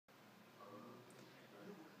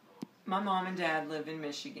My mom and dad live in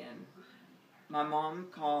Michigan. My mom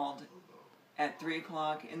called at 3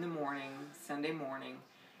 o'clock in the morning, Sunday morning,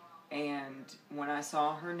 and when I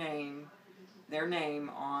saw their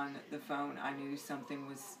name on the phone, I knew something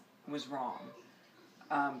was wrong.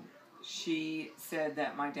 She said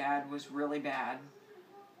that my dad was really bad,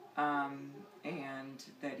 and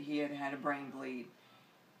that he had had a brain bleed.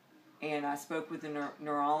 And I spoke with the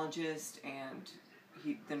neurologist, and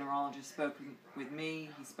the neurologist spoke with me,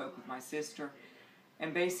 he spoke with my sister,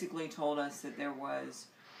 and basically told us that there was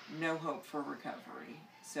no hope for recovery.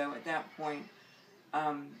 So at that point,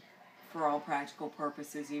 for all practical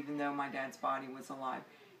purposes, even though my dad's body was alive,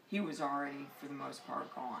 he was already, for the most part,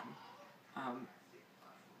 gone.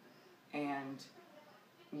 And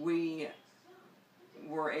we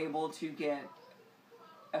were able to get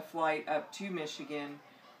a flight up to Michigan,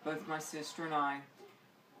 both my sister and I,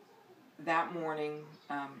 that morning,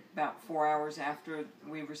 about 4 hours after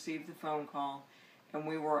we received the phone call, and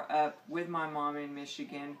we were up with my mom in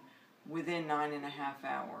Michigan within 9.5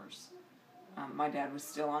 hours. My dad was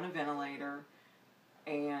still on a ventilator,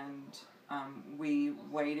 and we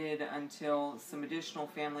waited until some additional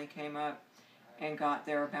family came up and got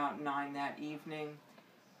there about 9 that evening,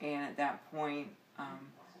 and at that point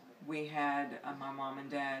we had my mom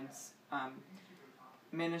and dad's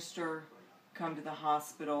minister come to the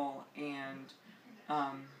hospital, and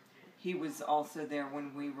he was also there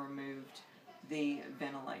when we removed the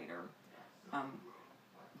ventilator.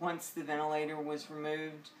 Once the ventilator was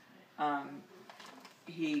removed,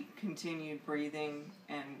 he continued breathing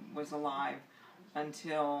and was alive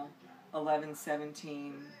until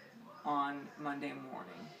 11:17 on Monday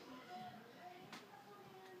morning.